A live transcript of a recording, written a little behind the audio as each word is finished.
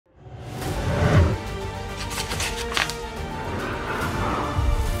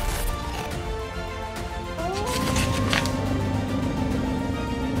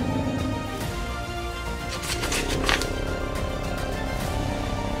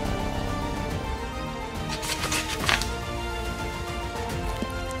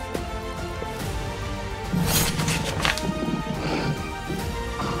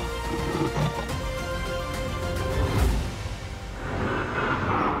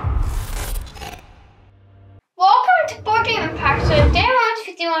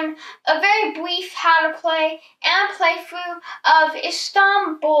shown a very brief how to play and a playthrough of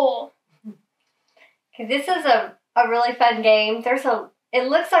Istanbul. Okay, this is a really fun game. It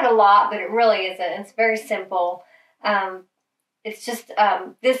looks like a lot, but it really isn't. It's very simple. It's just,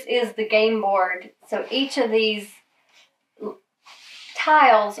 this is the game board. So each of these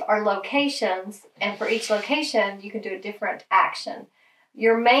tiles are locations, and for each location, you can do a different action.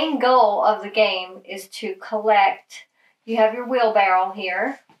 Your main goal of the game is to collect. You have your wheelbarrow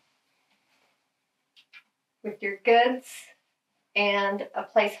here with your goods and a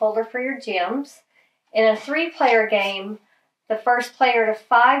placeholder for your gems. In a 3-player game, the first player to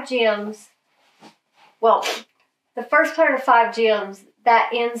 5 gems, that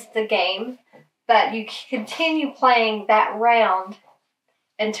ends the game, but you continue playing that round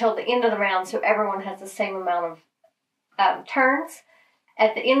until the end of the round, so everyone has the same amount of turns.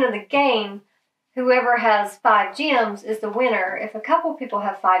 At the end of the game, whoever has 5 gems is the winner. If a couple people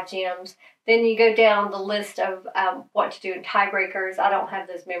have 5 gems, then you go down the list of what to do in tiebreakers. I don't have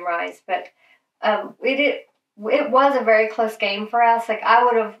those memorized, but it was a very close game for us. Like, I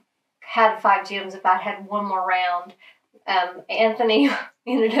would have had 5 gems if I'd had one more round. Anthony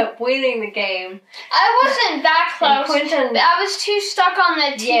ended up winning the game. I wasn't that close. I was too stuck on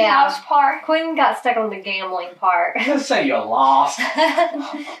the tea house part. Quentin got stuck on the gambling part. Just say you lost.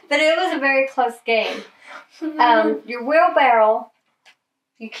 But it was a very close game. Your wheelbarrow,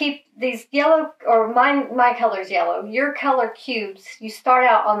 you keep these yellow, or my color's yellow. Your color cubes, you start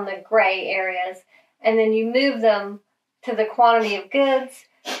out on the gray areas, and then you move them to the quantity of goods.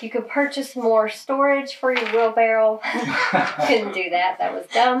 You could purchase more storage for your wheelbarrow. Couldn't do that. That was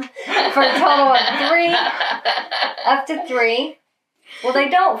dumb. For a total of 3, up to 3. Well, they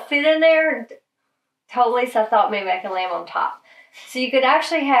don't fit in there totally, so I thought maybe I could lay them on top. So you could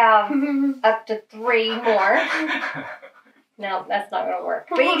actually have up to 3 more. No, that's not going to work.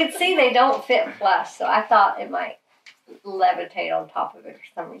 But you can see they don't fit flush, so I thought it might levitate on top of it for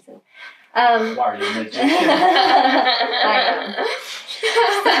some reason. Why are you a magician? I know.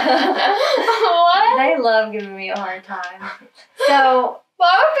 What? They love giving me a hard time. So,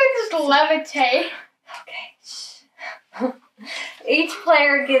 why would they just levitate? Okay. Each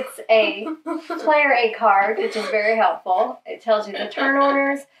player gets a player A card, which is very helpful. It tells you the turn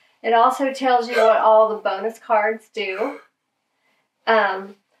orders. It also tells you what all the bonus cards do.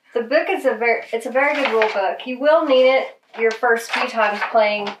 The book is a very good rule book. You will need it your first few times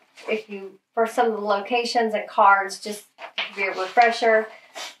playing for some of the locations and cards, just to be a refresher.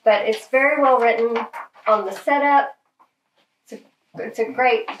 But it's very well written on the setup. It's a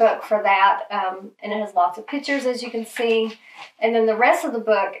great book for that, and it has lots of pictures, as you can see. And then the rest of the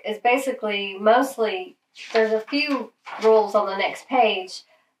book is basically mostly, there's a few rules on the next page,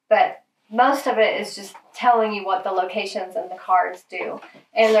 but most of it is just telling you what the locations and the cards do.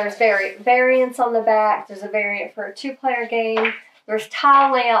 And there's variants on the back. There's a variant for a 2-player game. There's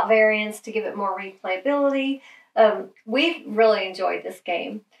tile layout variants to give it more replayability. We really enjoyed this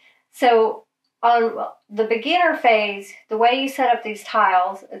game. So on the beginner phase, the way you set up these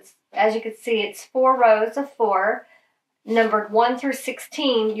tiles, it's, as you can see, it's 4 rows of 4, numbered 1 through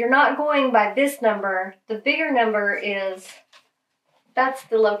 16. You're not going by this number. The bigger number that's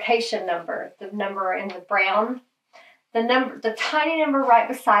the location number, the number in the brown. The tiny number right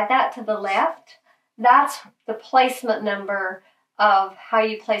beside that to the left, that's the placement number of how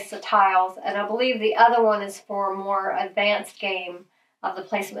you place the tiles. And I believe the other one is for a more advanced game of the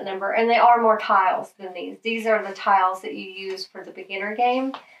placement number. And they are more tiles than these. These are the tiles that you use for the beginner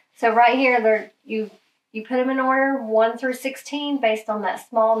game. So right here, you put them in order 1 through 16 based on that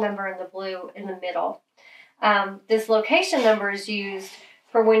small number in the blue in the middle. This location number is used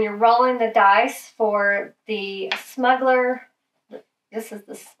for when you're rolling the dice for the smuggler. This is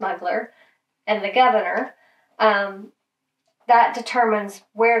the smuggler and the governor. That determines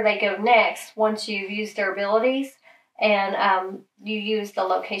where they go next once you've used their abilities, and you use the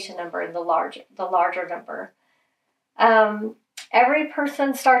location number in the larger number. Every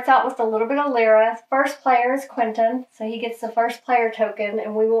person starts out with a little bit of lira. First player is Quentin, so he gets the first player token,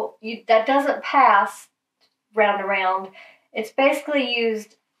 and that doesn't pass round to round. It's basically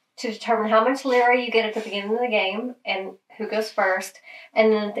used to determine how much lira you get at the beginning of the game and who goes first.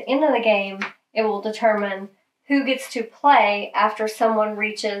 And then at the end of the game, it will determine who gets to play after someone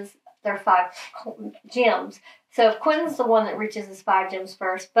reaches their 5 gems. So if Quentin's the one that reaches his 5 gems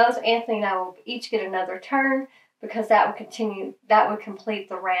first, both Anthony and I will each get another turn, because that would complete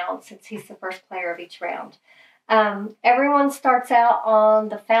the round since he's the first player of each round. Everyone starts out on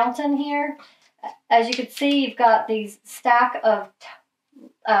the fountain here. As you can see, you've got these stack of,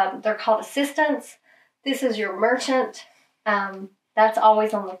 they're called assistants. This is your merchant. That's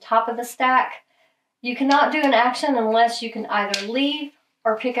always on the top of the stack. You cannot do an action unless you can either leave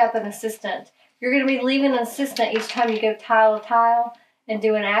or pick up an assistant. You're going to be leaving an assistant each time you go tile to tile and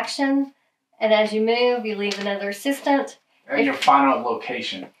do an action. And as you move, you leave another assistant. At your final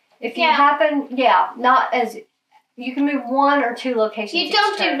location. If you happen, not as, you can move 1 or 2 locations You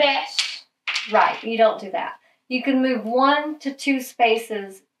don't do this. Right, you don't do that. You can move 1 to 2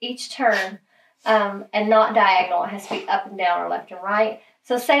 spaces each turn and not diagonal. It has to be up and down or left and right.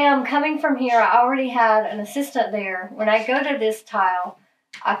 So say I'm coming from here, I already had an assistant there. When I go to this tile,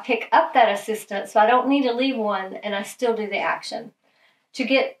 I pick up that assistant, so I don't need to leave one, and I still do the action.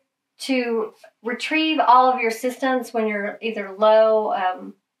 To retrieve all of your assistants when you're either low,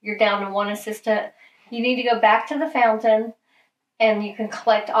 you're down to 1 assistant, you need to go back to the fountain, and you can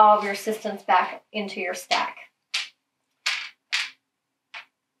collect all of your assistants back into your stack.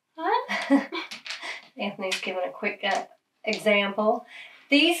 What? Anthony's giving a quick example.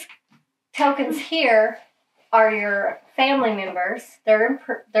 These tokens here are your family members. They're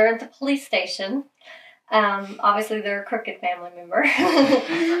at the police station. Obviously, they're a crooked family member.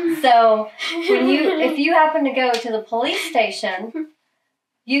 So, if you happen to go to the police station,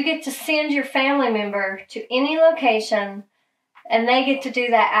 you get to send your family member to any location, and they get to do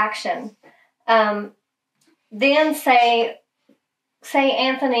that action. Then say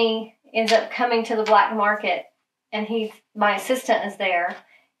Anthony ends up coming to the black market, and my assistant is there.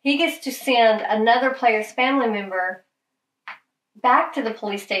 He gets to send another player's family member back to the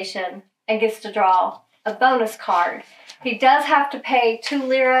police station and gets to draw a bonus card. He does have to pay 2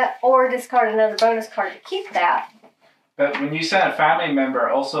 lira or discard another bonus card to keep that. But when you send a family member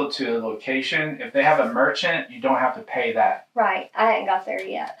also to a location, if they have a merchant, you don't have to pay that. Right. I hadn't got there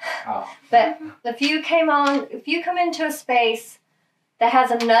yet. Oh. But if you come into a space that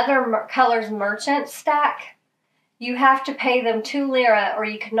has another color's merchant stack, you have to pay them 2 lira or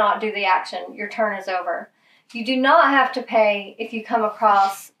you cannot do the action. Your turn is over. You do not have to pay if you come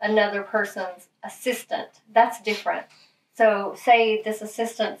across another person's assistant. That's different. So say this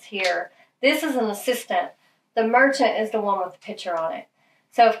assistant's here. This is an assistant. The merchant is the one with the picture on it.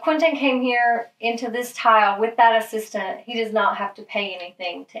 So if Quentin came here into this tile with that assistant, he does not have to pay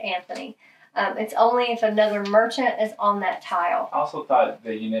anything to Anthony. It's only if another merchant is on that tile. I also thought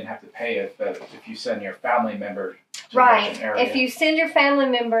that you didn't have to pay it, but if you send your family member to right. a merchant area. If you send your family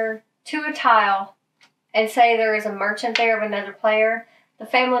member to a tile and say there is a merchant there of another player, the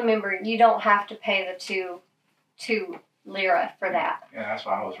family member, you don't have to pay the two lira for that. Yeah, that's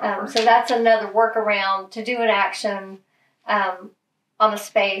what I was referring to. So that's another workaround to do an action on a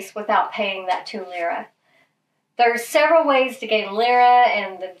space without paying that 2 lira. There's several ways to gain lira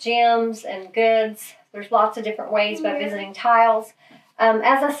and the gems and goods. There's lots of different ways by visiting tiles.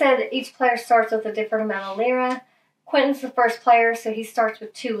 As I said, each player starts with a different amount of lira. Quentin's the first player, so he starts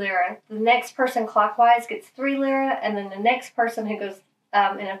with 2 lira. The next person clockwise gets 3 lira, and then the next person who goes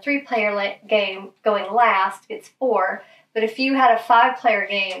in a 3-player game going last gets 4. But if you had a 5-player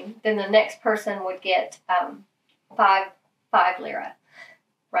game, then the next person would get 5 lira,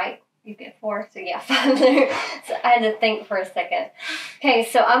 right? You get 4, so yeah, 5 lira. So I had to think for a second. Okay,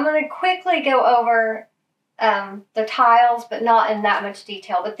 so I'm going to quickly go over the tiles, but not in that much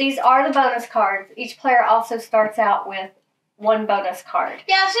detail. But these are the bonus cards. Each player also starts out with 1 bonus card.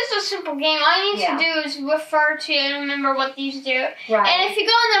 Yeah, it's just a simple game. All you need to do is refer to and remember what these do. Right. And if you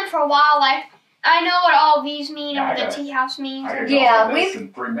go on them for a while, like, I know what all these mean or the tea house means. I could go over this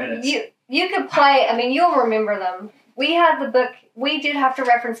in 3 minutes. You could play, I mean, you'll remember them. We had the book, we did have to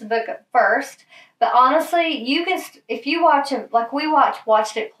reference the book at first, but honestly, you can, if you watch it, like we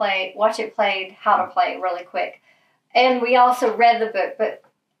watch it played, how to play really quick. And we also read the book, but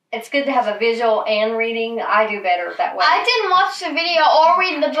it's good to have a visual and reading. I do better that way. I didn't watch the video or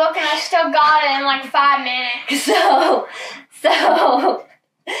read the book, and I still got it in like 5 minutes. So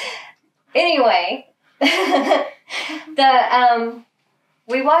anyway,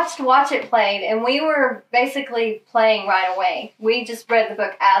 we watched Watch It Played, and we were basically playing right away. We just read the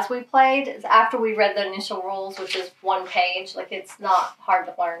book as we played. It's after we read the initial rules, which is 1 page. Like, it's not hard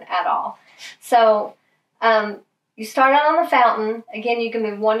to learn at all. So, you start out on the fountain. Again, you can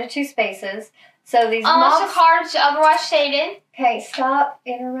move 1 to 2 spaces. So these unless the card's otherwise stated. Okay, stop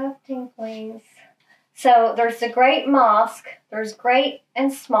interrupting, please. So there's the Great Mosque. There's Great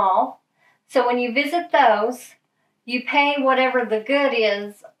and Small. So when you visit those, you pay whatever the good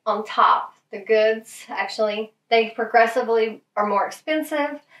is on top. The goods, actually, they progressively are more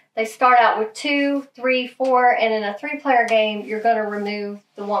expensive. They start out with 2, 3, 4, and in a 3-player game, you're going to remove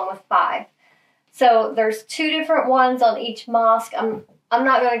the one with 5. So there's 2 different ones on each mosque. I'm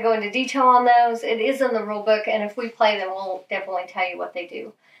not going to go into detail on those. It is in the rule book, and if we play them, we'll definitely tell you what they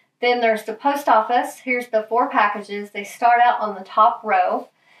do. Then there's the post office. Here's the 4 packages. They start out on the top row.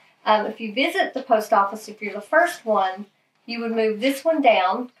 If you visit the post office, if you're the first one, you would move this one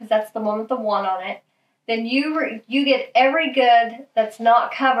down, because that's the one with the 1 on it. Then you get every good that's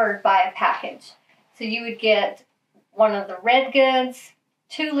not covered by a package. So you would get one of the red goods,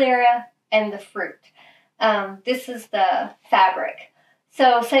 2 lira, and the fruit. This is the fabric.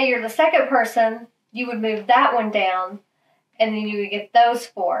 So say you're the second person, you would move that one down, and then you would get those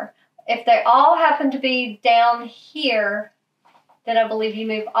 4. If they all happen to be down here, then I believe you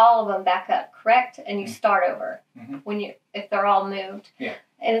move all of them back up, correct? And you start over if they're all moved. Yeah.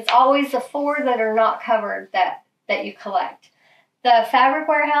 And it's always the 4 that are not covered that you collect. The fabric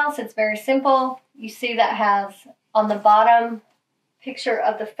warehouse, it's very simple. You see that has on the bottom picture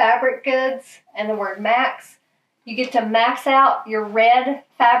of the fabric goods and the word max. You get to max out your red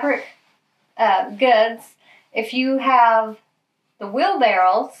fabric goods. If you have the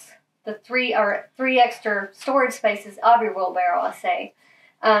wheelbarrows, the 3 extra storage spaces of your wheelbarrow, I say,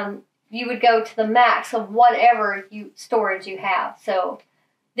 you would go to the max of whatever storage you have. So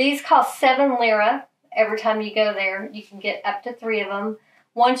these cost 7 lira. Every time you go there, you can get up to 3 of them.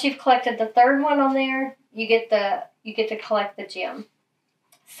 Once you've collected the 3rd one on there, you get to collect the gem.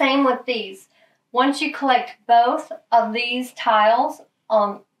 Same with these. Once you collect both of these tiles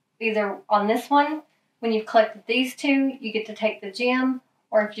either on this one, when you've collected these 2, you get to take the gem,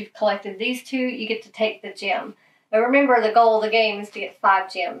 or if you've collected these 2, you get to take the gem. But remember, the goal of the game is to get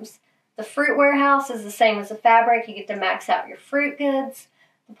 5 gems. The fruit warehouse is the same as the fabric. You get to max out your fruit goods.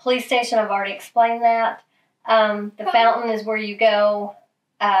 The police station, I've already explained that. The fountain is where you go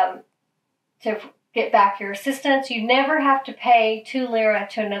to get back your assistance. You never have to pay 2 lira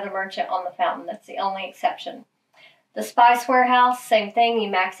to another merchant on the fountain. That's the only exception. The spice warehouse, same thing. You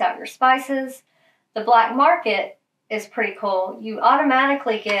max out your spices. The black market is pretty cool. You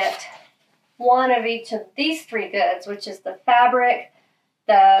automatically get 1 of each of these 3 goods, which is the fabric,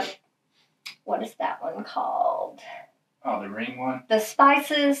 what is that one called? Oh, the ring one? The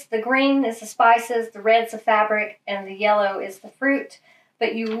spices. The green is the spices, the red's the fabric, and the yellow is the fruit.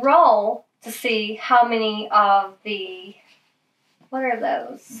 But you roll to see how many of the, what are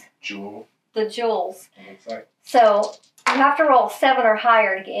those? Jewel. The jewels. It looks like. So you have to roll 7 or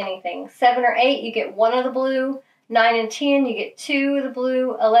higher to get anything. 7 or 8, you get 1 of the blue. 9 and 10, you get 2 of the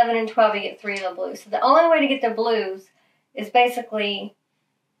blue. 11 and 12, you get 3 of the blue. So the only way to get the blues is basically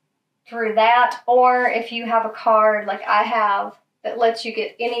through that, or if you have a card like I have that lets you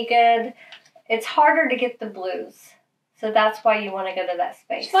get any good, it's harder to get the blues. So that's why you want to go to that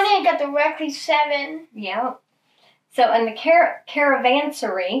space. It's funny I got directly 7. Yeah. So in the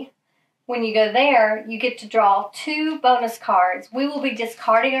caravansary, when you go there, you get to draw 2 bonus cards. We will be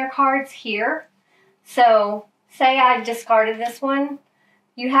discarding our cards here. So say I discarded this one.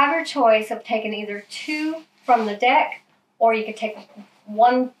 You have your choice of taking either 2 from the deck, or you could take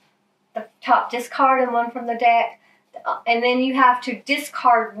 1, the top discard, and 1 from the deck. And then you have to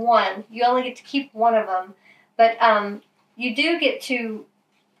discard 1. You only get to keep 1 of them. But you do get to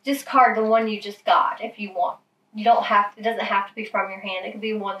discard the one you just got if you want. You don't have, it doesn't have to be from your hand. It could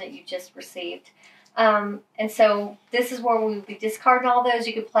be one that you just received. And so this is where we will be discarding all those.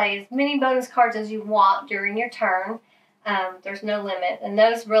 You can play as many bonus cards as you want during your turn. There's no limit. And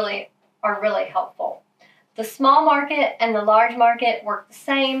those are really helpful. The small market and the large market work the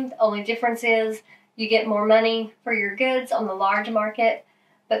same. The only difference is you get more money for your goods on the large market.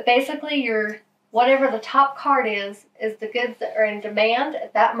 But basically, whatever the top card is the goods that are in demand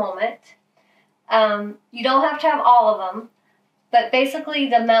at that moment. You don't have to have all of them. But basically,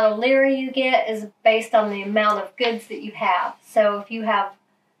 the amount of lira you get is based on the amount of goods that you have. So if you have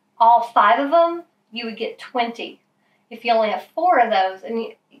all 5 of them, you would get 20. If you only have 4 of those,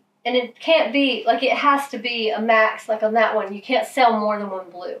 and it can't be, like, it has to be a max, like on that one. You can't sell more than 1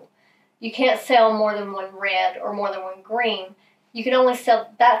 blue. You can't sell more than 1 red or more than 1 green. You can only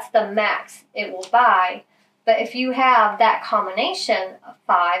sell, that's the max it will buy. But if you have that combination of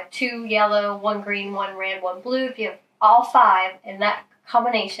 5, 2 yellow, 1 green, 1 red, 1 blue, if you have all 5 in that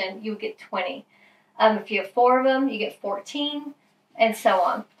combination, you get 20. If you have 4 of them, you get 14, and so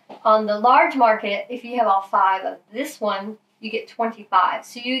on. On the large market, if you have all 5 of this one, you get 25.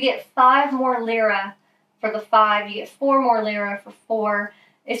 So you get 5 more lira for the 5. You get 4 more lira for 4.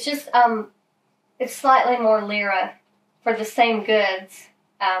 It's just, it's slightly more lira for the same goods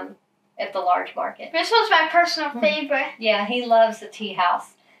at the large market. This was my personal favorite. Yeah, he loves the tea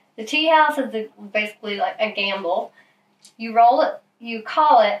house. The tea house is basically like a gamble. You roll it, you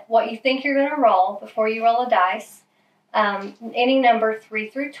call it what you think you're going to roll before you roll a dice. any number 3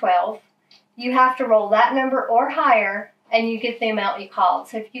 through 12. You have to roll that number or higher, and you get the amount you called.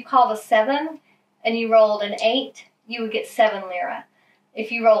 So if you called a 7 and you rolled an 8, you would get 7 lira.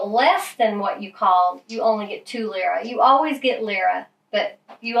 If you roll less than what you called, you only get 2 lira. You always get lira, but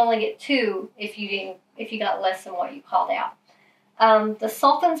you only get 2 if you got less than what you called out. The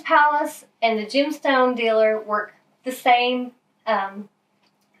Sultan's Palace and the gemstone dealer work the same.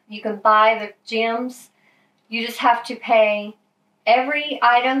 You can buy the gems. You just have to pay every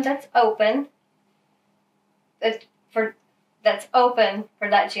item that's open for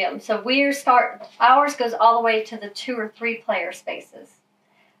that gem. So ours goes all the way to the 2 or 3 player spaces.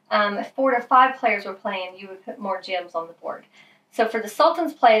 If 4 to 5 players were playing, you would put more gems on the board. So for the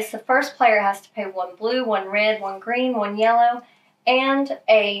Sultan's Place, the first player has to pay 1 blue, 1 red, 1 green, 1 yellow, and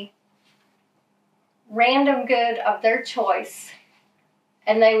a random good of their choice,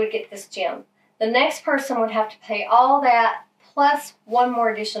 and they would get this gem. The next person would have to pay all that plus 1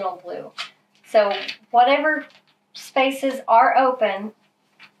 more additional blue. So whatever spaces are open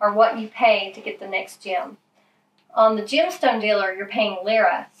are what you pay to get the next gem. On the gemstone dealer, you're paying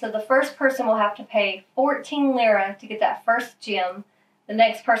lira. So the first person will have to pay 14 lira to get that first gem. The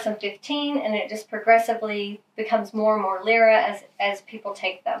next person 15, and it just progressively becomes more and more lira as people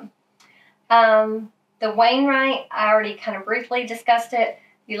take them. The Wainwright, I already kind of briefly discussed it.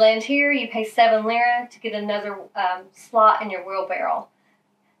 You land here, you pay 7 lira to get another slot in your wheelbarrow.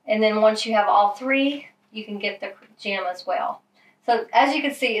 And then once you have all 3, you can get the gem as well. So as you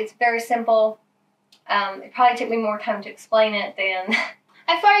can see, it's very simple. It probably took me more time to explain it than...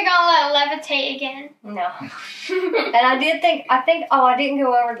 I thought you were going to let it levitate again. No. And I didn't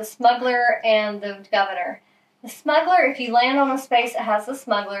go over the smuggler and the governor. The smuggler, if you land on a space that has the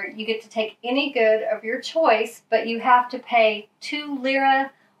smuggler, you get to take any good of your choice, but you have to pay 2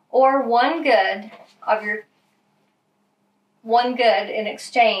 lira or 1 good of your 1 good in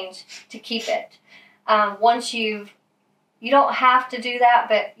exchange to keep it. You don't have to do that,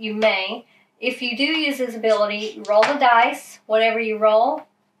 but you may. If you do use his ability, you roll the dice. Whatever you roll,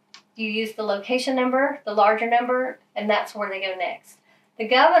 you use the location number, the larger number, and that's where they go next. The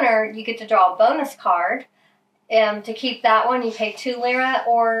governor, you get to draw a bonus card. To keep that one, you pay 2 lira,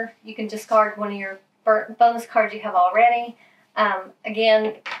 or you can discard one of your bonus cards you have already.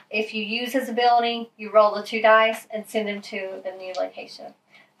 Again, if you use his ability, you roll the 2 dice and send him to the new location.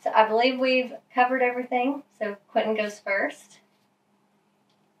 So I believe we've covered everything. So Quentin goes first.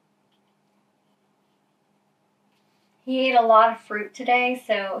 He ate a lot of fruit today,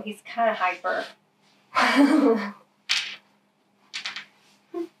 so he's kind of hyper.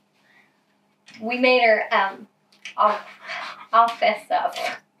 We made her, I'll fess up.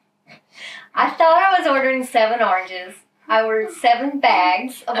 I thought I was ordering 7 oranges. I ordered 7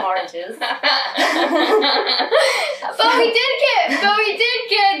 bags of oranges. But we did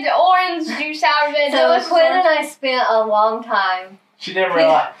get the orange juice out of it. So Quinn and I spent a long time. She didn't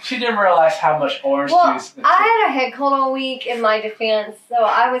realize how much orange juice. I had a head cold all week in my defense, so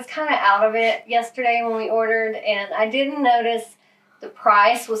I was kind of out of it yesterday when we ordered, and I didn't notice the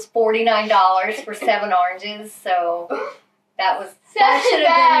price was $49 for 7 oranges, so that should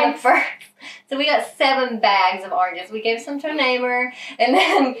have been the first. So we got 7 bags of oranges. We gave some to a neighbor, and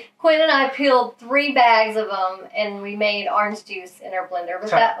then Quinn and I peeled 3 bags of them, and we made orange juice in our blender,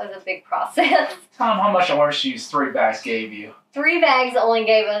 but that was a big process. Tell them how much orange juice 3 bags gave you. 3 bags only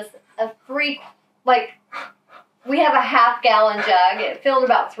gave us we have a half-gallon jug. It filled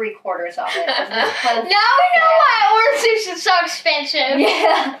about 3/4 of it. Now we know why orange juice is so expensive.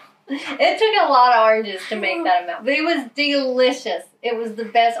 Yeah. It took a lot of oranges to make that amount, but it was delicious. It was the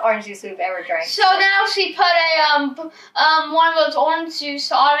best orange juice we've ever drank. So now she put one of those orange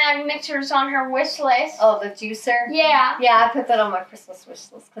juice automatic mixers on her wish list. Oh, the juicer? Yeah. Yeah, I put that on my Christmas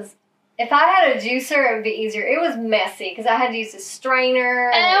wish list because if I had a juicer, it would be easier. It was messy because I had to use a strainer.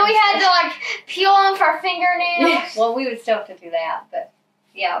 And then we had to peel them for our fingernails. Yeah. Well, we would still have to do that, but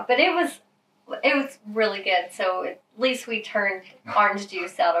yeah. But it was really good. So at least we turned orange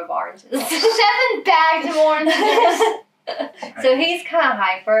juice out of oranges. 7 bags of orange juice. So he's kind of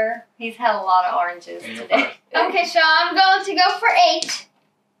hyper. He's had a lot of oranges today. Okay, so I'm going to go for 8.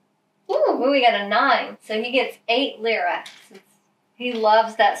 Ooh, we got a 9. So he gets 8 lira. He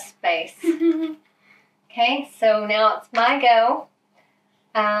loves that space. Okay, so now it's my go.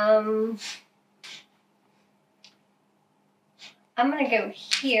 I'm going to go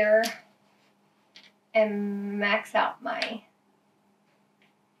here and max out my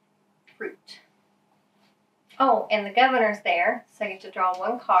fruit. Oh, and the governor's there, so I get to draw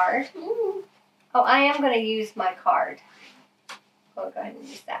 1 card. Ooh. Oh, I am going to use my card. Go ahead and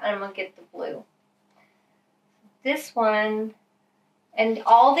use that. I'm going to get the blue. this one, and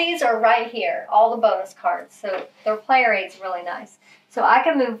all these are right here, all the bonus cards. So their player aid's really nice. So I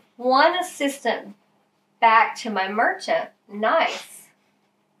can move one assistant back to my merchant. Nice.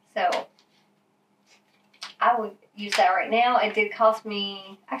 So I would use that right now. It did cost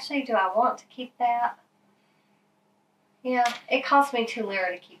me, actually, do I want to keep that? Yeah, it cost me 2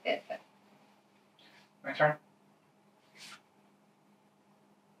 lira to keep it. But. My turn.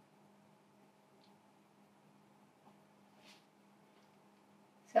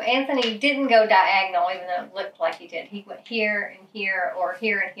 So Anthony didn't go diagonal, even though it looked like he did. He went here and here, or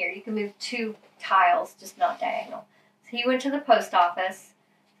here and here. You can move 2 tiles, just not diagonal. So he went to the post office.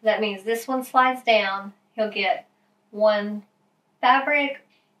 So that means this one slides down. He'll get 1 fabric,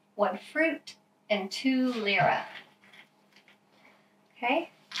 1 fruit, and 2 lira.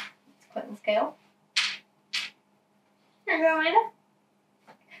 Okay, let's quit and scale. You're going to?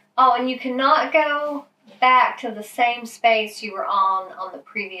 Oh, and you cannot go back to the same space you were on the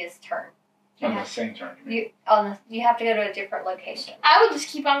previous turn. On the same turn. You have to go to a different location. I would just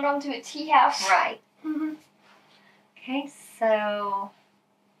keep on going to a tea house. Right. Mm-hmm. Okay, so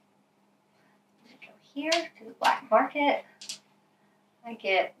go here to the black market. I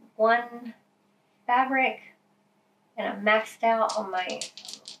get 1 fabric, and I'm maxed out on my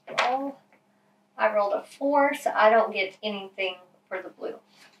roll. I rolled a 4, so I don't get anything for the blue.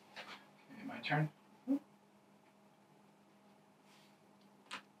 Okay, my turn.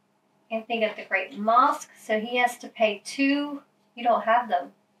 Anthony got the Great Mosque, so he has to pay 2. You don't have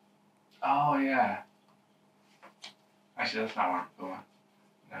them. Oh, yeah. Actually, that's not what I'm doing.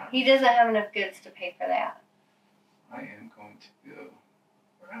 No. He doesn't have enough goods to pay for that. I am going to go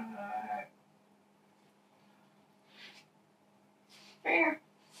right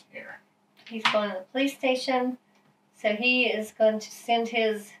here. He's going to the police station, so he is going to send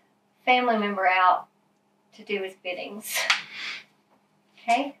his family member out to do his biddings.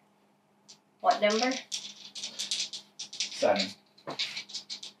 Okay? What number? 7.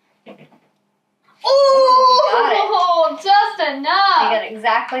 Oh, just He enough. got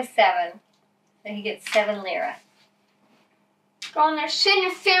exactly 7. So he gets 7 lira. Go in there, send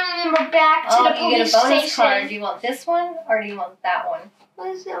your family member back to the You get police a bonus station. card. Do you want this one or do you want that one?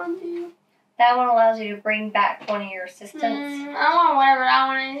 What does that one do? That one allows you to bring back one of your assistants. I want whatever that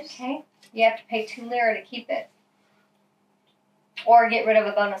one is. Okay. You have to pay 2 lira to keep it. Or get rid of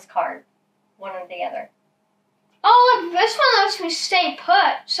a bonus card. One or the other. Oh, look, this one lets me stay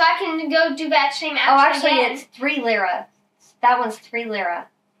put, so I can go do that same action Actually, again. it's 3 lira. That one's 3 lira.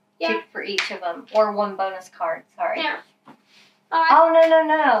 Yeah. For each of them. Or 1 bonus card. Sorry. Yeah. All right. Oh,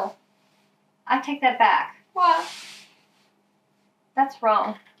 no. I take that back. What? That's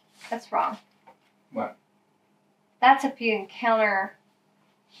wrong. That's wrong. What? That's if you encounter...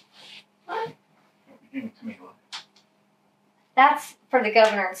 What? Give it to me, look. That's for the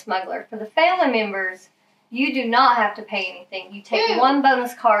governor and smuggler. For the family members, you do not have to pay anything. You take 1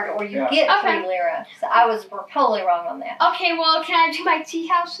 bonus card or you get 3 lira. So I was totally wrong on that. Okay, well, can I do my tea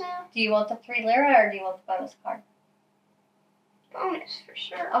house now? Do you want the 3 lira or do you want the bonus card? Bonus, for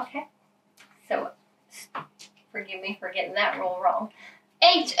sure. Okay. So, forgive me for getting that rule wrong.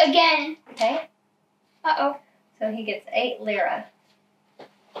 8 again. Okay. Uh-oh. So he gets 8 lira.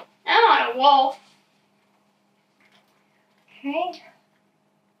 I'm on a wolf. Okay.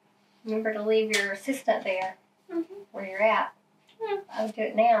 Remember to leave your assistant there where you're at. I'll do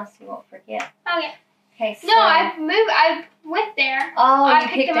it now so you won't forget. Oh, yeah. Okay, so... No, I went there. Oh, I you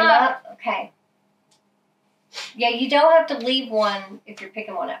picked picked them him up. up? Okay. Yeah, you don't have to leave one if you're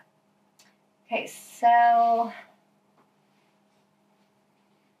picking one up. Okay, so...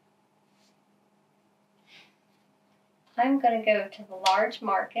 I'm going to go to the large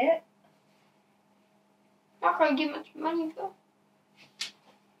market. Not going to get much money, though.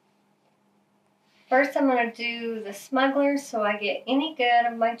 First, I'm going to do the smugglers, so I get any good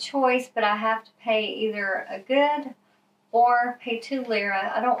of my choice, but I have to pay either a good or pay 2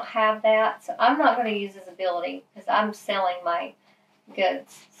 lira. I don't have that, so I'm not going to use his ability because I'm selling my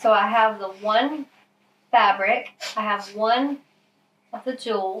goods. So I have the 1 fabric. I have 1 of the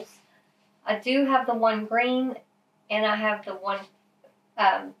jewels. I do have the 1 green, and I have the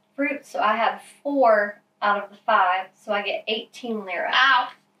 1 fruit, so I have 4 out of the 5, so I get 18 lira. Ow.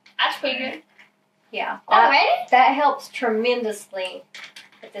 That's pretty good. Yeah. Already? That helps tremendously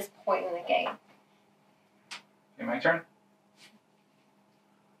at this point in the game. Okay, my turn.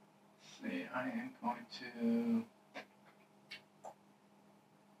 Let's see, I am going to...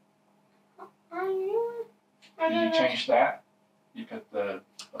 Did you change that? You put the...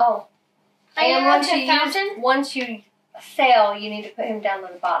 Oh. And Fountain? once you sell, you need to put him down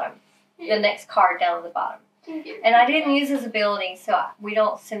to the bottom. The next card down to the bottom. And I didn't use his ability, so we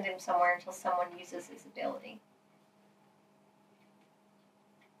don't send him somewhere until someone uses his ability.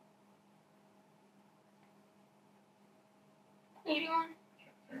 What are you doing?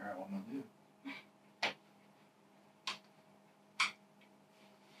 Figure out what I'm gonna do.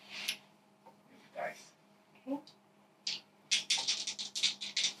 Dice.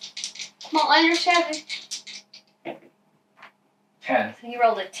 Come on, under 7. 10. So he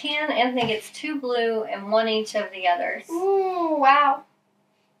rolled a 10. Anthony gets 2 blue and 1 each of the others. Ooh, wow.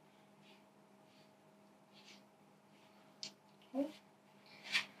 Okay.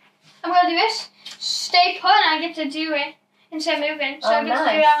 I'm gonna do this. Stay put, and I get to do it instead of moving. So I get to do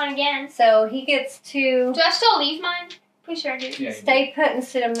nice. that one again. So he gets to Do I still leave mine? Pretty sure I do. Yeah, stay put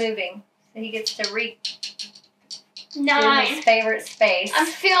instead of moving. So he gets to reach to 9. his favorite space. I'm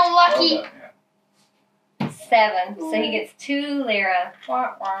feeling lucky. Well done, yeah. 7. So he gets 2 lira.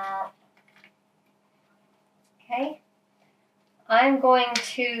 Wah, wah. Okay. I'm going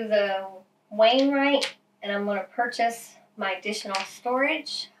to the Wainwright, and I'm going to purchase my additional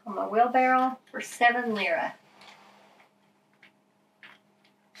storage on my wheelbarrow for 7 lira.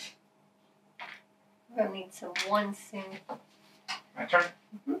 I'm going to need some ones soon. My turn.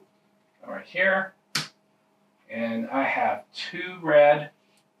 Mhm. Go right here. And I have 2 red,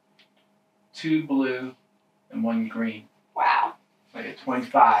 2 blue, and 1 green. Wow. I get So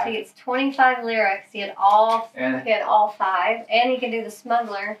 25. he gets 25 lira because he had all 5, and he can do the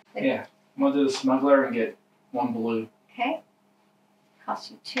smuggler. Yeah, I'm gonna do the smuggler and get 1 blue. Okay.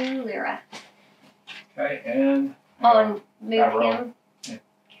 Cost you 2 lira. Okay, and On move I roll. him. Yeah.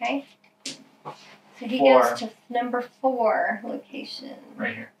 Okay. So he 4. goes to number 4 location.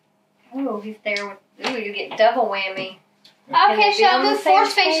 right here. Oh, he's there with. Ooh, you get double whammy. Okay, they so be I'll on the move same 4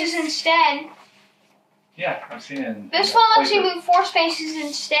 spaces space? instead. Yeah, I've seen it. In This the one lets you playthrough. move 4 spaces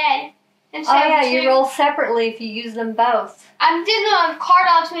instead. Oh of yeah, 2. you roll separately if you use them both. I did know a card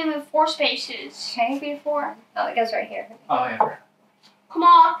lets me move 4 spaces. Okay. 3 to 4. Oh, it goes right here. Oh yeah. Come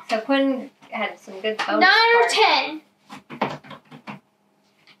on. So Quinn had some good bonus 9 or cards. 10.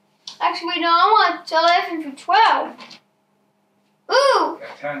 Actually, no, I want 11 through 12. Ooh! You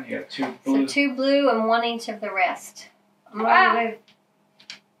got 10. You got 2 So blue. 2 blue and 1 each of the rest. Wow.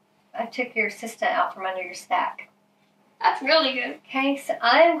 I took your assistant out from under your stack. That's really good. Okay, so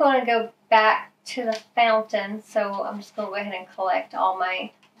I'm going to go back to the fountain. So I'm just going to go ahead and collect all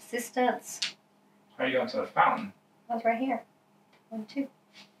my assistants. How are you going to the fountain? I was right here. 1, 2.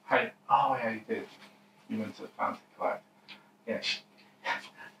 Oh yeah, you did. You went to the fountain to collect. Yeah.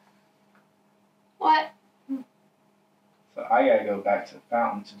 What? So I gotta go back to the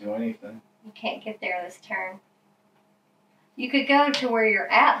fountain to do anything. You can't get there this turn. You could go to where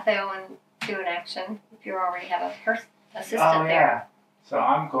you're at though and do an action if you already have a assistant there. So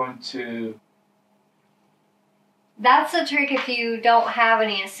I'm going to. That's the trick if you don't have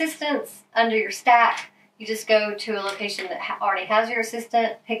any assistants under your stack. You just go to a location that already has your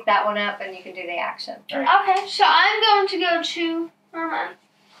assistant, pick that one up, and you can do the action. Okay, so I'm going to go to. Where am I?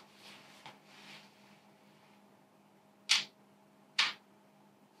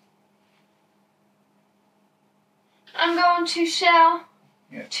 I'm going to sell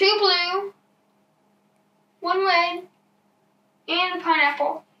 2 blue, 1 red, and a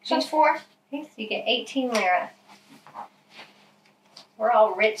pineapple. So that's 4. Okay, so you get 18 lira. We're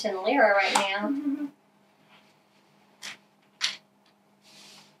all rich in lira right now.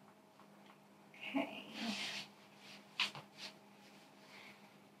 Okay.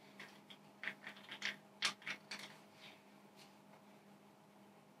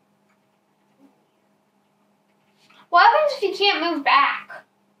 What happens if you can't move back?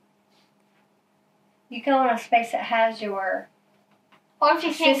 You go in a space that has your. What if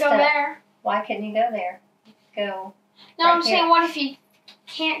you can't go Assistant. there? Why couldn't you go there? Go. No, Right I'm saying here. what if you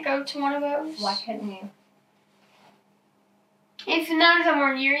can't go to one of those? Why couldn't you? If none of them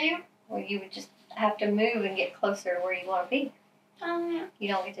were near you? Well, you would just have to move and get closer to where you want to be. Yeah. You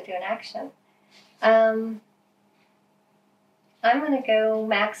don't get to do an action. I'm going to go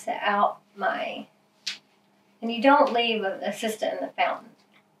max out my. And you don't leave an assistant in the fountain.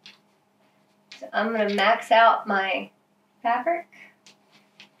 So I'm going to max out my fabric,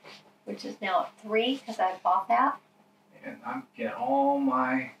 which is now at 3 because I bought that. And I'm getting all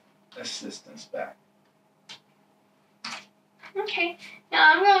my assistants back. Okay.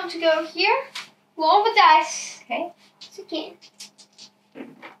 Now I'm going to go here. Roll the dice. Okay. Once again.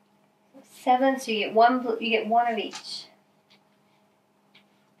 7, so you get 1. You get 1 of each.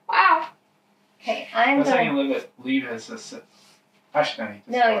 Wow. Okay, I'm Let's say going. you leave his assistant. Actually,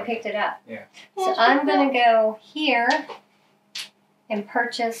 no, you No, you picked it up. Yeah. So I'm going to go here and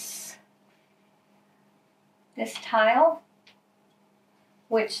purchase this tile,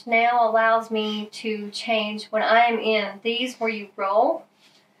 which now allows me to change when I am in these where you roll.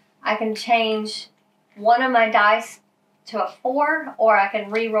 I can change one of my dice to a 4, or I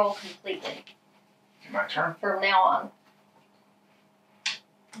can re-roll completely. My turn. From now on.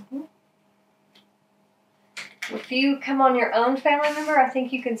 If you come on your own family member, I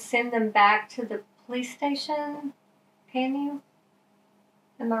think you can send them back to the police station. Can you?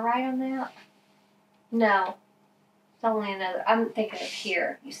 Am I right on that? No. It's only another. I'm thinking of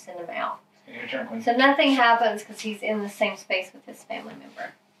here. You send him out. Your turn, Queen. So nothing happens because he's in the same space with his family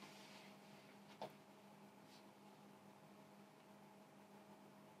member.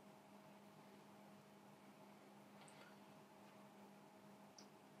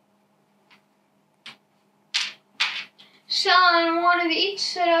 Selling one of each,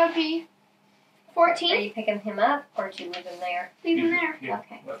 so that would be 14. Are you picking him up, or did you leave him there? Leave him there. Yeah,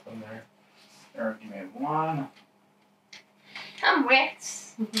 Okay. left them there. Eric, you made 1. I'm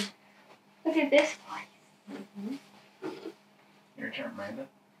Rex. Look at this place. Your turn, Miranda.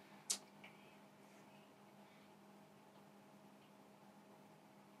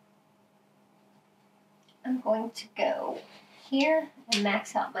 I'm going to go here and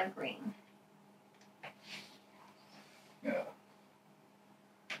max out my green. Yeah.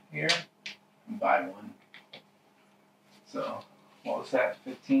 Here, and buy 1. So, what was that?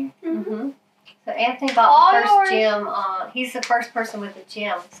 15? Mm-hmm. So Anthony bought the All first gem on. He's the first person with a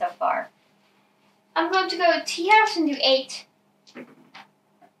gem so far. I'm going to go to tea house and do 8.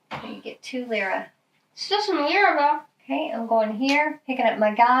 And you get 2 lira. Still some lira though. Okay, I'm going here, picking up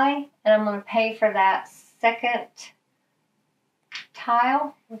my guy, and I'm going to pay for that second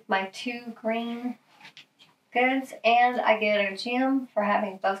tile with my 2 green goods, and I get a gem for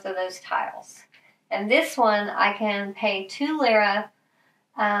having both of those tiles. And this one, I can pay 2 lira.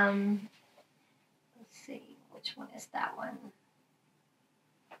 Let's see, which one is that one?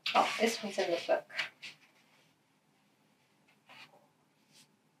 Oh, this one's in the book.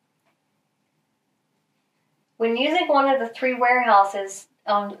 When using one of the 3 warehouses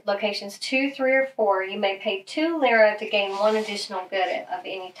on locations 2, 3, or 4, you may pay 2 lira to gain 1 additional good of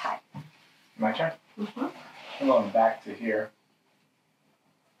any type. My turn? Mm-hmm. I'm going back to here.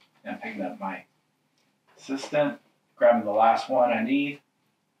 And picking up my assistant. Grabbing the last one I need.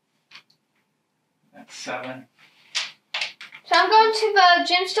 That's 7. So I'm going to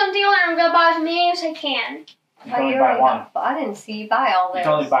the gemstone dealer and I'm going to buy as many as I can. You can only buy 1. I didn't see you buy all You those.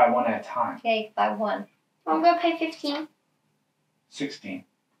 can only buy 1 at a time. Yeah, you can buy 1. I'm going to pay 15. 16.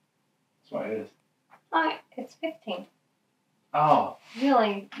 That's what it is. Alright. It's 15. Oh. You were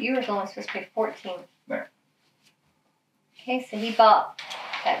only supposed to pay 14. There. Okay, so he bought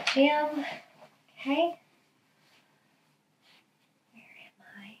that gem. Okay.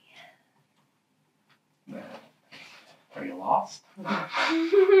 Where am Are you lost?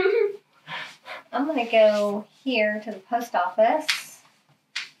 I? I'm going to go here to the post office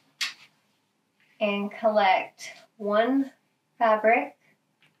and collect 1 fabric,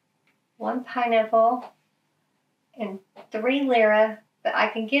 1 pineapple, and 3 lira, but I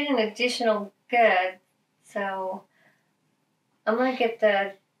can get an additional good, so I'm going to get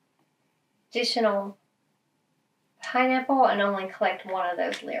the additional pineapple and only collect 1 of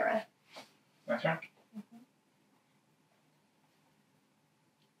those lira. That's right.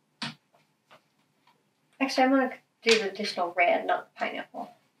 Actually, I'm going to do the additional red, not the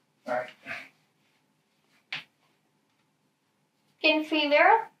pineapple. Alright. Getting 3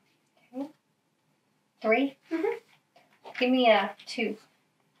 lira. 3? Mm-hmm. Give me a 2.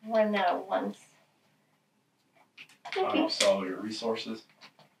 I'm running out of 1s. Thank you. Sell your resources.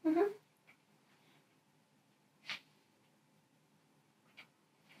 Mm-hmm.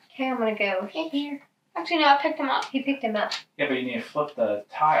 Okay, I'm going to go here. Actually, no, I picked them up. He picked him up. Yeah, but you need to flip the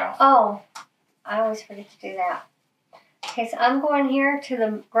tile. Oh, I always forget to do that. Okay, so I'm going here to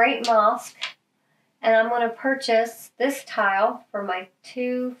the Great Mosque, and I'm going to purchase this tile for my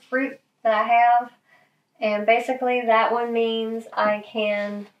 2 fruit that I have. And basically that one means I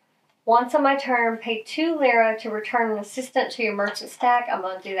can, once on my turn, pay 2 lira to return an assistant to your merchant stack. I'm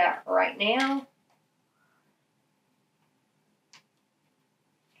going to do that right now.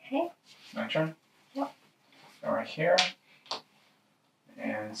 Okay. My turn? Yep. Go right here.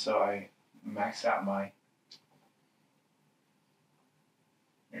 And so I max out my...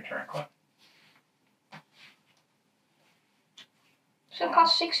 Your turn, Cliff. So it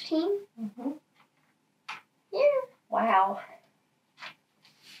costs 16. Mm-hmm. Yeah. Wow.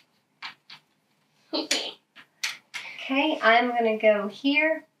 Okay, I'm going to go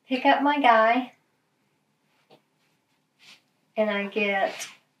here, pick up my guy, and I get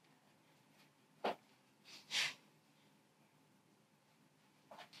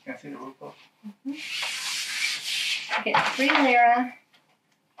Can I see the rule book? I get 3 lira.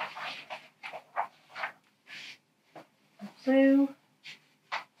 Blue.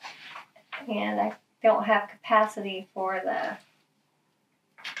 And I don't have capacity for the, let's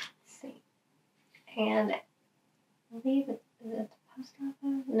see. And I believe is it the post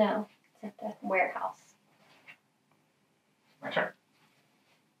office? No, it's at the warehouse. My turn.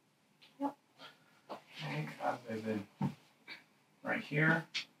 Yep. Okay, I'll move in right here.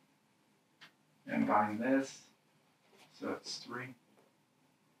 And buying this. So it's 3.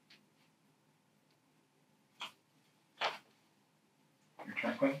 Your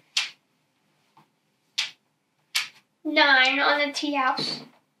turn, Queen. 9 on the tea house.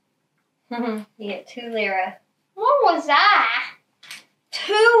 You get 2 lira. What was that?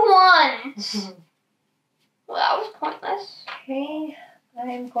 2 ones. Well, that was pointless. Okay,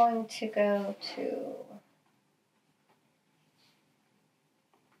 I'm going to go to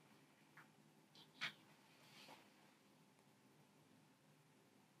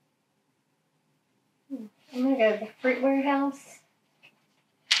I'm going to go to the fruit warehouse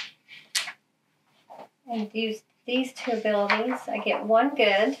and use these 2 abilities. I get 1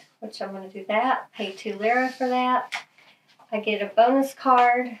 good, which I'm going to do that. Pay 2 lira for that. I get a bonus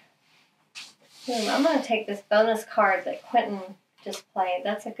card. I'm going to take this bonus card that Quentin just played.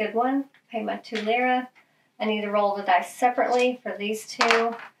 That's a good one. Pay my 2 lira. I need to roll the dice separately for these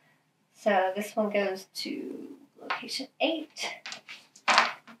 2. So this one goes to location 8.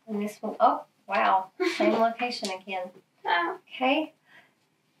 And this one, oh, wow. Same location again. Oh. Okay.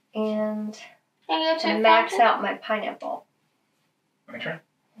 And Can you go to the max fountain? out my pineapple. My turn.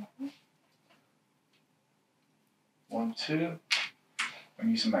 1, 2. I'm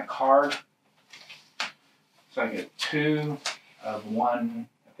using my card. So I get 2 of 1.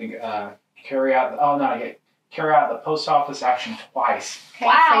 I think carry out. I get carry out the post office action twice. Okay,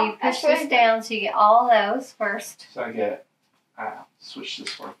 Wow, so you that's push really this good. down so you get all those first. So I get switch this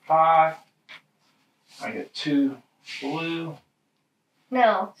for 5. I get 2 blue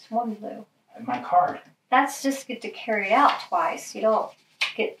No, it's 1 blue. and my card. That's just get to carry it out twice. You don't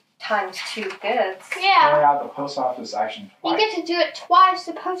get times 2 goods. Carry Yeah. out the post office action You twice. get to do it twice.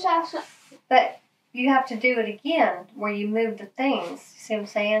 The post office. But you have to do it again where you move the things. You see what I'm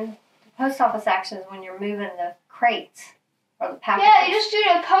saying? The post office action is when you're moving the crates or the packages. Yeah, you just do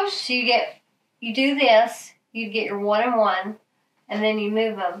the post. So you do this, you get your 1 and 1, and then you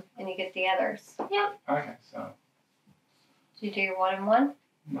move them and you get the others. Okay, so Do you do your 1 and 1?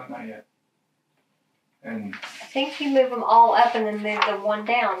 not yet. And I think you move them all up and then move the 1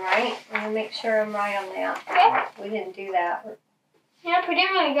 down, right? Let me make sure I'm right on that. Yeah. We didn't do that. Yeah, we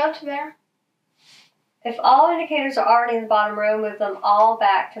didn't really go to there. If all indicators are already in the bottom row, move them all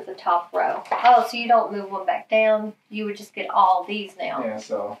back to the top row. Oh, so you don't move one back down. You would just get all these now. yeah,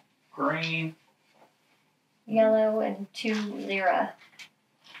 so green, Yellow and 2 lira.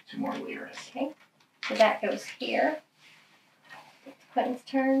 2 more liras. Okay. So that goes here. It's Quentin's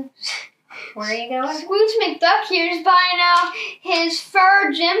turn. Where are you going? Scrooge McDuck here is buying out his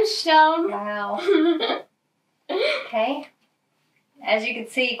fur gemstone. Wow. Okay. As you can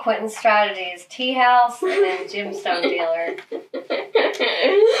see, Quentin's strategy is tea house and then gemstone dealer.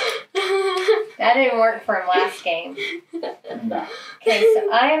 That didn't work for him last game. No. Okay,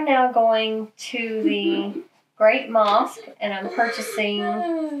 so I am now going to the Great Mosque and I'm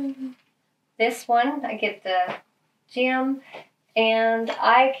purchasing this one. I get the gem and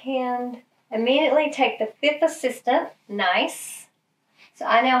I can immediately take the 5th assistant. Nice. So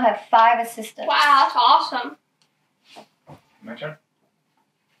I now have 5 assistants. Wow, that's awesome. My turn.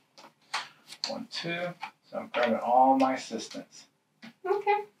 1, 2. So I'm grabbing all my assistants.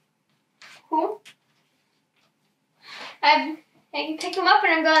 Okay. Cool. I can pick them up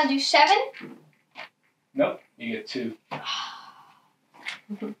and I'm going to do 7. Nope, you get 2.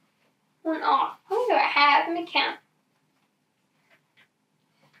 1 off. How many do I have? Let me count.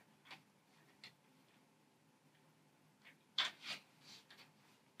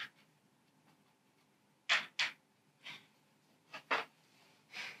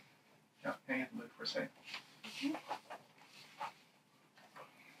 Yeah, I have to look for a second.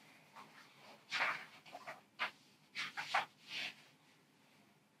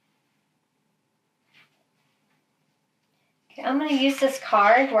 Okay, I'm going to use this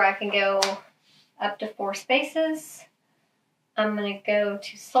card where I can go up to 4 spaces. I'm going to go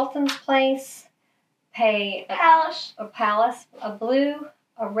to Sultan's Place, pay Palace. a palace, a blue,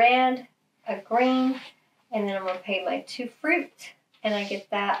 a red, a green, and then I'm going to pay my 2 fruit, and I get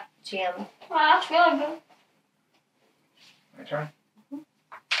that gem. Wow, that's really good. My turn.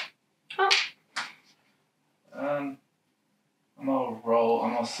 Oh. I'm gonna roll.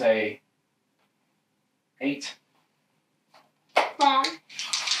 I'm gonna say 8. Wrong.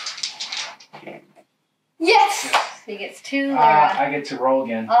 Yes! So he gets 2 lira. I get to roll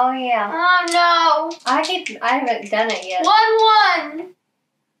again. Oh yeah. Oh no! I haven't done it yet. 1-1!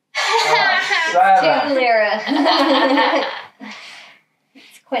 Oh, 2 lira.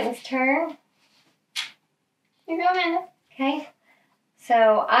 It's Quentin's turn. You go, Amanda. Okay.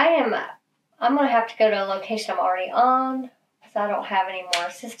 So I'm gonna have to go to a location I'm already on because I don't have any more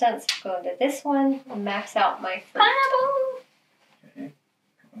assistants. Go to this one and max out my fruit. Pineapple! Okay.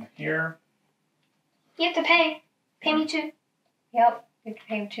 Come here. You have to pay. Pay me too. Yep. You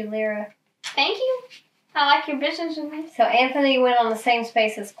pay him 2 lira. Thank you. I like your business with me. So Anthony went on the same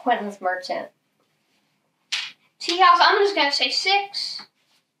space as Quentin's merchant. Tea house, I'm just gonna say 6.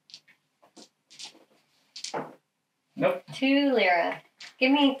 Nope. 2 lira.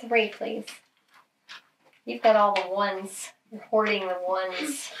 Give me 3, please. You've got all the ones. You're hoarding the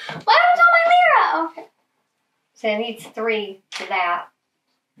ones. Why was all my lira? Okay. So it needs 3 to that.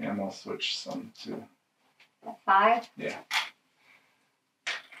 Yeah, I'm gonna switch some to. 5? Yeah.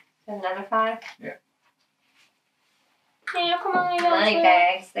 Another 5? Yeah. Yeah, come on, you Money don't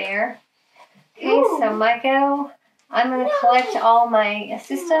bags there. Okay, Ooh. so my go. I'm going to collect all my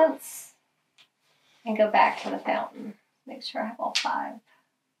assistants and go back to the fountain. Make sure I have all 5.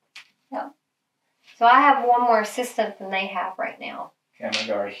 Yep. So I have one more assistant than they have right now. Okay, I'm gonna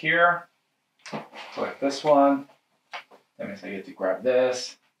go right here. Select this one. That means I get to grab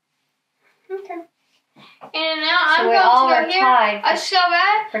this. Okay. And now So I'm we all going are to go here. tied I still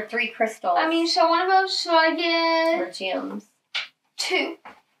got. for 3 crystals. So one of those, so I or get gems. 2.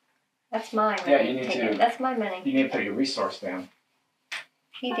 That's my money. Yeah, you need Take to- it. That's my money. You need to put your resource down.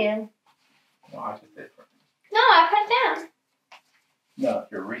 He did. No, I just did for No, I put it down. No,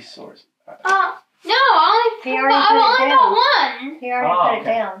 your resource. No, I He only, already I put it only down. got 1. He already Oh, put it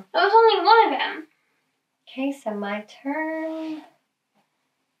okay. down. There was only one of them. Okay, so my turn.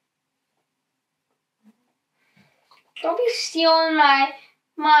 Don't be stealing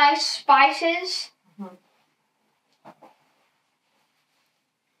my spices. Mhm.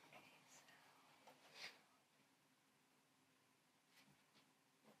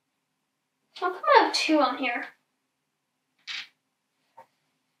 How come I have 2 on here?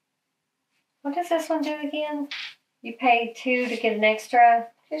 What does this one do again? You pay 2 to get an extra,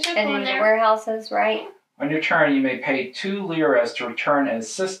 There's a and one in the there. warehouses, right? On your turn, you may pay 2 liras to return an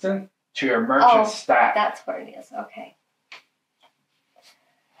assistant to your merchant stack. That's what it is. Okay.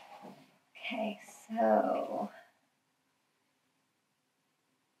 Okay, so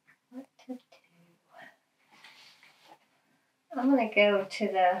what to do? I'm gonna go to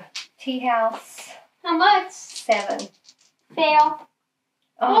the tea house. How much? 7. Fail.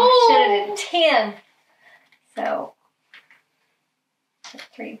 Oh, I should have did 10. So put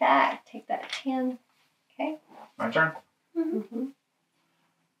 3 back. Take that 10. Okay. My turn. Mm-hmm.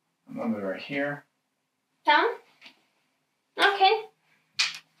 I'm gonna move right here. Down? Okay.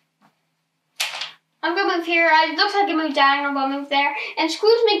 I'm gonna move here. It looks like I moved down. I'm gonna move there. And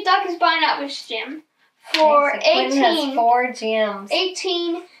Scrooge McDuck is buying out this gym for Okay, so Quentin has 18. 4 gems.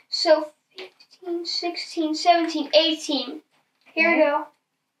 18. So 15, 16, 17, 18. Here we go.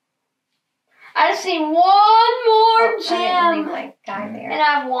 I just need one more I didn't gem. leave my guy And there. I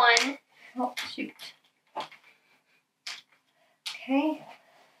have 1. Oh, shoot. Okay.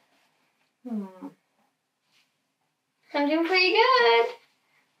 I'm doing pretty good.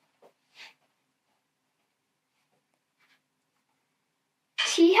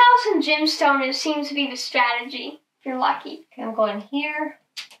 Tea house and gemstone seems to be the strategy. If you're lucky. Okay, I'm going here.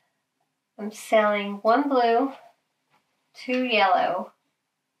 I'm selling 1 blue, 2 yellow.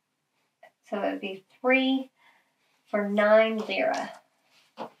 So it would be 3 for 9 lira.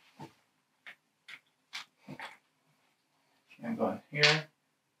 I'm going here.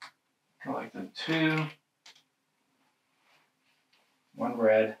 Collect the 2. 1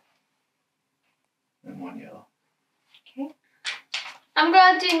 red. And 1 yellow. Okay. I'm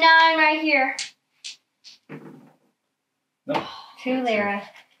gonna do 9 right here. Nope. 2 lira.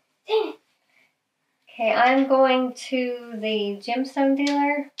 Dang it. Okay, I'm going to the gemstone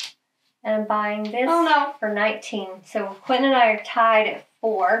dealer and I'm buying this Oh, no. for 19. So Quentin and I are tied at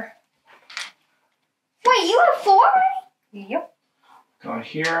 4. Wait, you have 4 already? Yep. Going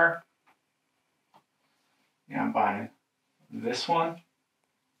here. Yeah, I'm buying this one.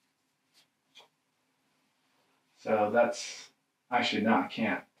 So that's actually no, I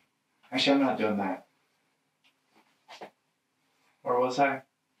can't. Actually, I'm not doing that. Where was I?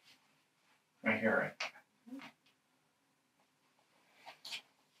 Right here,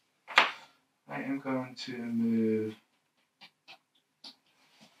 right? I am going to move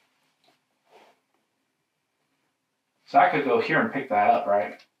So I could go here and pick that up,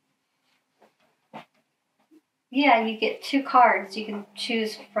 right? Yeah, you get 2 cards. You can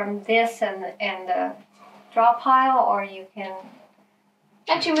choose from this and the draw pile, or you can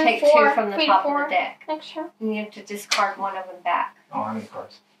Actually, take 2 from the top of the deck. Extra. And you have to discard one of them back. Oh, how many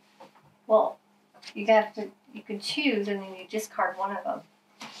cards? Well, you can choose, and then you discard one of them.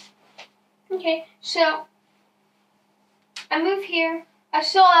 Okay, so I move here. I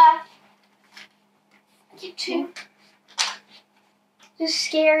still have get 2. This is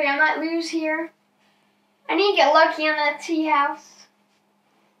scary. I might lose here. I need to get lucky on that tea house.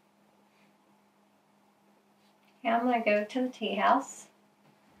 Okay, I'm going to go to the tea house.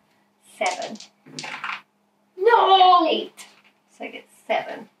 7. No! 8. So I get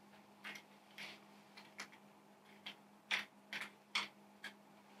 7.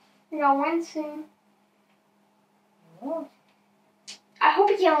 You're gonna win soon. Oh. I hope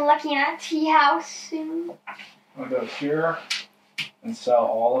you get lucky in that tea house soon. I'm gonna go here and sell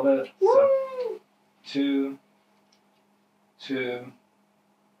all of it. So Woo! 2, 2,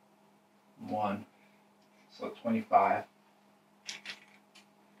 1. So 25.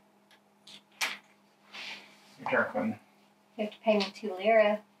 Your turn, Quentin. You have to pay me 2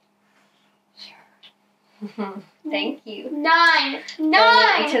 lira. Thank you. 9.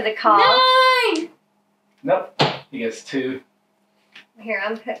 Donate to the cause. 9! Nope. He gets 2. Here,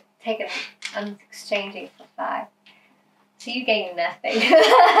 I'm exchanging for 5. So you gain nothing.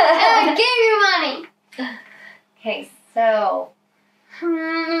 I gave you money. Okay, so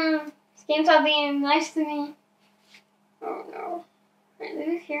This game's not being nice to me. Oh no. I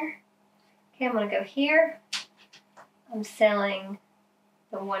lose here. okay, I'm gonna go here. I'm selling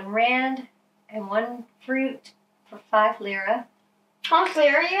the 1 rand and 1 fruit for 5 lira. How much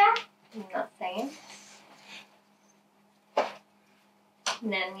lira are you at? I'm not saying.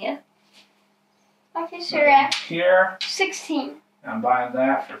 Nanya. Okay, so you're at Here, 16. I'm buying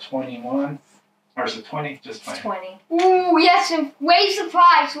that for 21. Or is it 20? Just 20. 20. Ooh, yes, and raise the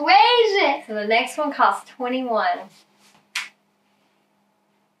price. Raise it. So the next one costs 21.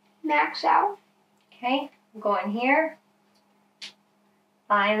 Max out. Okay, I'm going here.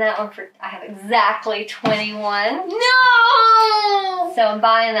 Buying that one for, I have exactly 21. No! So I'm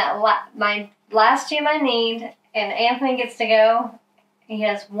buying that my last gem I need, and Anthony gets to go. He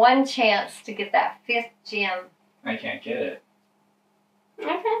has 1 chance to get that 5th gem. I can't get it.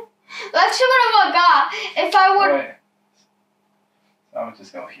 Okay. Let's see what I got. If I would, Wait. So I'm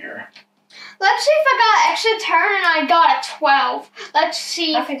just go here. let's see if I got an extra turn and I got a 12. Let's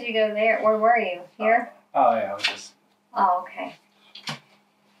see. How could you go there? Where were you? Here? Oh yeah, I was just. Oh, okay.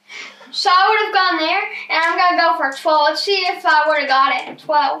 So I would have gone there, and I'm gonna go for a 12. Let's see if I would have got it.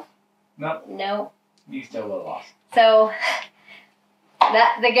 12. Nope. Nope. You still would have lost. So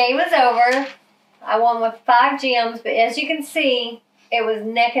the game is over. I won with 5 gems, but as you can see, it was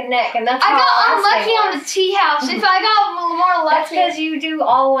neck and neck, and that's I how got honest unlucky I on was. the tea house. If I got more That's lucky. because you do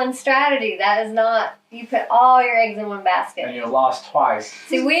all one strategy. That is not, you put all your eggs in one And basket. you lost twice.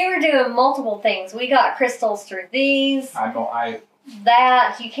 See, we were doing multiple things. We got crystals through these,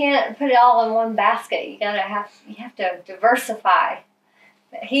 that. You can't put it all in one basket. You have to diversify.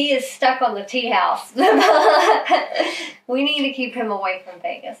 He is stuck on the tea house. We need to keep him away from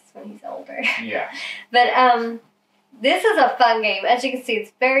Vegas when he's older. Yeah. But this is a fun game. As you can see,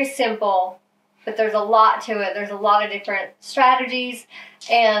 it's very simple, but there's a lot to it. There's a lot of different strategies.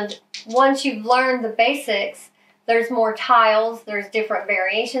 And once you've learned the basics, there's more tiles. There's different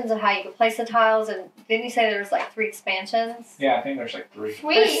variations of how you can place the tiles. And didn't you say there's like 3 expansions? Yeah, I think there's like 3.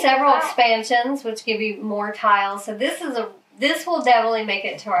 There's several expansions which give you more tiles. So this will definitely make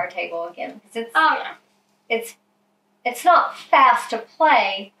it to our table again. It's not fast to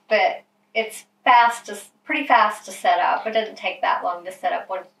play, but it's pretty fast to set up. It doesn't take that long to set up.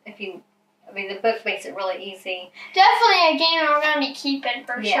 The book makes it really easy. Definitely a game we're going to be keeping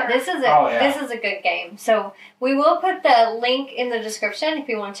for Yeah, sure. this is a good game. So we will put the link in the description if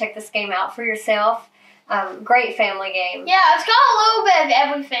you want to check this game out for yourself. Great family game. Yeah, it's got a little bit of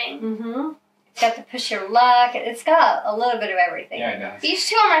everything. Mm-hmm. It's got to push your luck. It's got a little bit of everything. Yeah, it does. These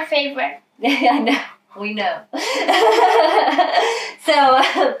 2 are my favorite. I know. We know. So,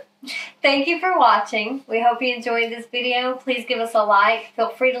 thank you for watching. We hope you enjoyed this video. Please give us a like. Feel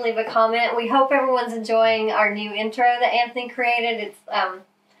free to leave a comment. We hope everyone's enjoying our new intro that Anthony created. It's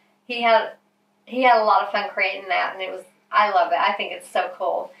he had a lot of fun creating that, and I love it. I think it's so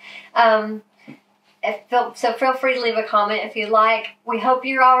cool. So feel free to leave a comment if you'd like. We hope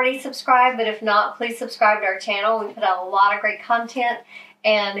you're already subscribed, but if not, please subscribe to our channel. We put out a lot of great content,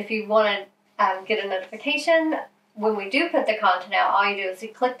 and if you want to get a notification when we do put the content out, all you do is you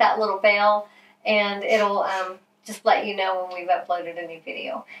click that little bell, and it'll just let you know when we've uploaded a new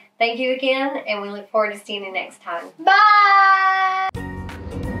video. Thank you again, and we look forward to seeing you next time. Bye!